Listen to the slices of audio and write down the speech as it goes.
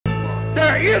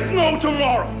There is no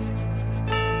tomorrow.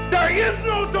 There is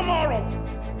no tomorrow.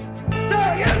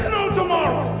 There is no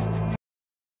tomorrow.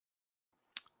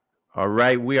 All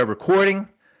right, we are recording,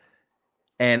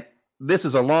 and this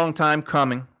is a long time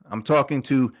coming. I'm talking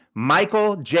to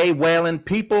Michael J. Whelan.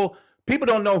 People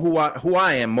don't know who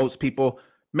I am.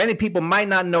 Many people might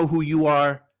not know who you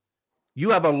are.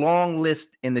 You have a long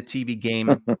list in the TV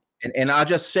game, and I'll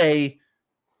just say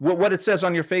what it says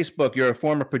on your Facebook. You're a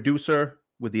former producer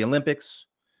with the Olympics.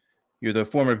 You're the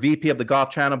former VP of the Golf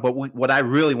Channel. But what I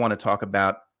really want to talk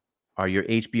about are your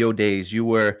HBO days. You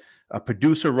were a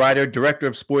producer, writer, director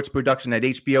of sports production at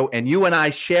HBO, and you and I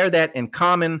share that in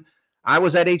common. I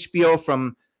was at HBO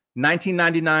from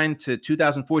 1999 to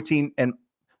 2014, and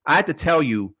I had to tell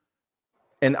you,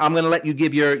 and I'm going to let you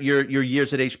give your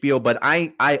years at HBO, but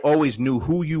I always knew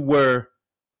who you were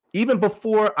even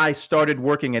before I started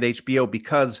working at HBO,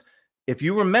 because if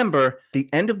you remember, the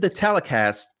end of the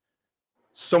telecast,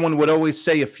 someone would always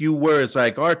say a few words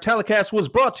like, our telecast was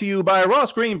brought to you by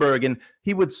Ross Greenberg, and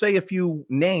he would say a few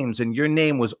names, and your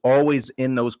name was always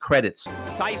in those credits.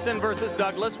 Tyson versus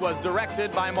Douglas was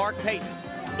directed by Mark Payton.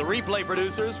 The replay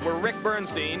producers were Rick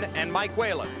Bernstein and Mike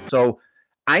Whelan. So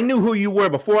I knew who you were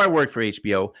before I worked for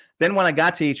HBO. Then when I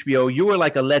got to HBO, you were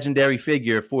like a legendary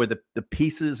figure for the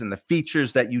pieces and the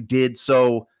features that you did.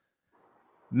 So,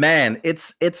 man,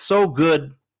 it's so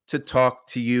good to talk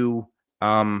to you.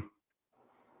 Well,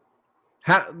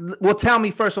 tell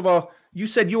me, first of all, you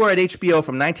said you were at HBO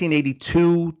from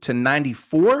 1982 to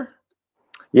 94?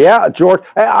 Yeah, George,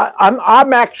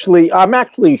 I'm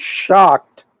actually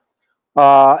shocked.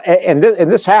 And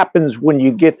this happens when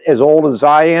you get as old as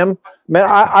I am. Man,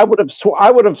 I would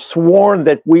have sworn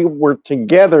that we were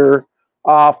together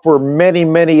for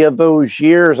many of those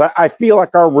years. I feel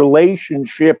like our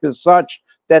relationship is such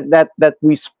that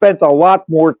we spent a lot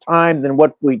more time than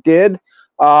what we did.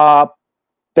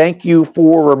 Thank you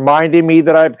for reminding me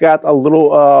that I've got a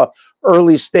little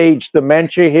early stage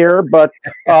dementia here, but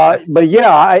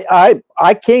yeah,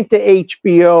 I came to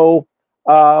HBO.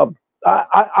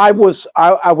 I was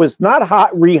not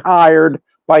rehired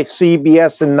by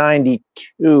CBS in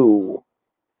 '92,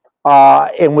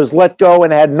 and was let go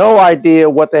and had no idea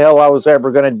what the hell I was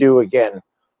ever going to do again.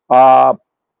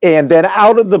 And then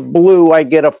out of the blue, I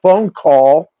get a phone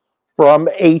call from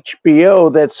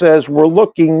HBO that says, we're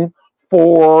looking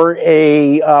for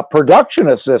a production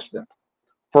assistant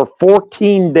for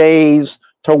 14 days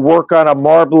to work on a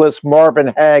marvelous Marvin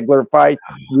Hagler fight.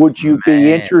 Would you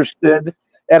be interested?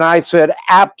 And I said,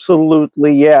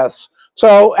 absolutely yes.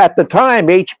 So at the time,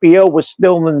 HBO was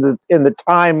still in the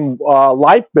Time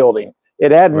Life building.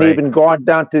 It hadn't even gone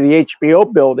down to the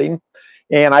HBO building.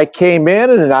 And I came in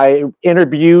and I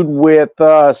interviewed with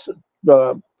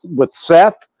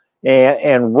Seth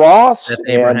and Ross. Seth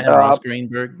Abraham, Ross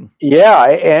Greenberg. Yeah,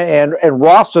 and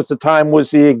Ross at the time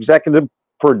was the executive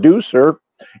producer.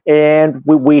 And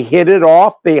we hit it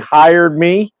off. They hired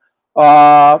me.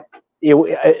 It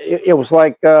was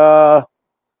like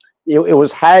it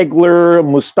was Hagler,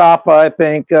 Mustafa, I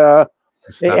think,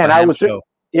 and I was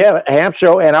Ham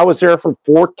Show, and I was there for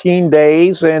 14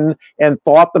 days, and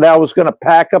thought that I was going to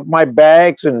pack up my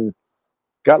bags, and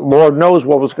God, Lord knows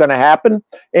what was going to happen.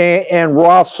 And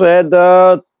Ross said,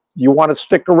 "You want to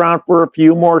stick around for a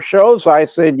few more shows?" I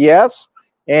said yes,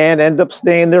 and ended up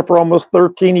staying there for almost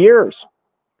 13 years.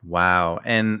 Wow,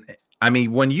 and I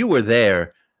mean, when you were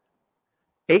there,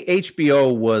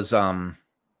 HBO was,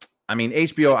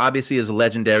 HBO obviously is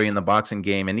legendary in the boxing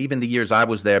game, and even the years I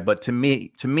was there. But to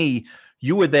me,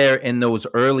 you were there in those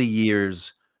early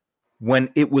years when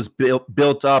it was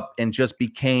built up and just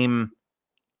became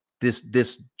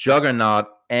this juggernaut.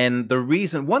 And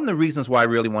one of the reasons why I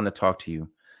really want to talk to you,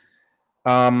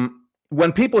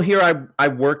 when people hear I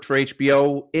worked for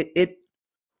HBO,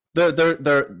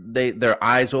 their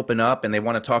eyes open up and they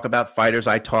want to talk about fighters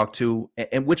I talked to,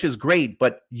 and which is great.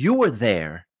 But you were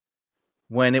there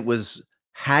when it was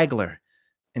Hagler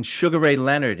and Sugar Ray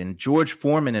Leonard and George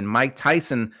Foreman and Mike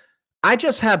Tyson. I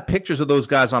just have pictures of those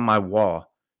guys on my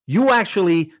wall. You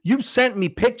sent me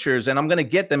pictures, and I'm going to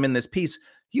get them in this piece.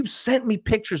 You sent me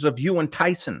pictures of you and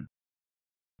Tyson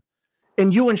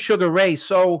and you and Sugar Ray.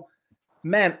 So,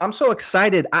 man, I'm so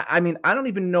excited. I mean, I don't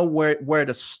even know where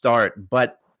to start,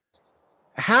 but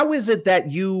how is it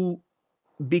that you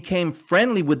became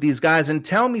friendly with these guys? And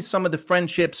tell me some of the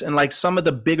friendships and like some of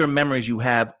the bigger memories you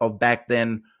have of back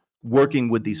then working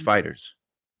with these fighters.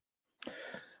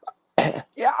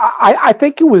 Yeah, I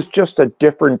think it was just a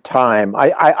different time.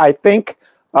 I think,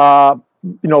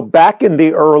 back in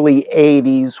the early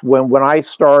 80s when I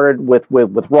started with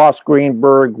Ross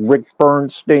Greenberg, Rick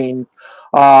Bernstein,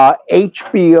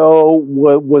 HBO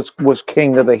was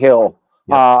king of the hill.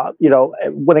 You know,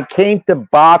 when it came to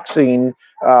boxing,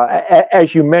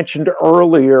 as you mentioned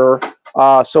earlier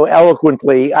so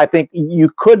eloquently, I think you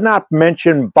could not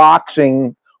mention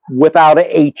boxing without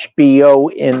a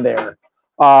HBO in there.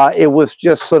 It was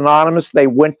just synonymous. They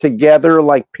went together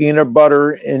like peanut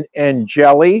butter and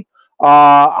jelly.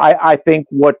 I think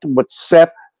what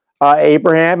Seth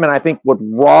Abraham, and I think what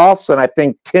Ross, and I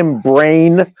think Tim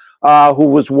Brain, who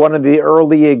was one of the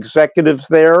early executives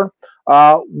there,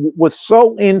 was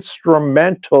so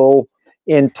instrumental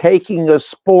in taking a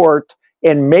sport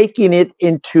and making it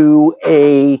into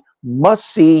a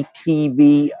must-see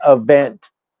TV event.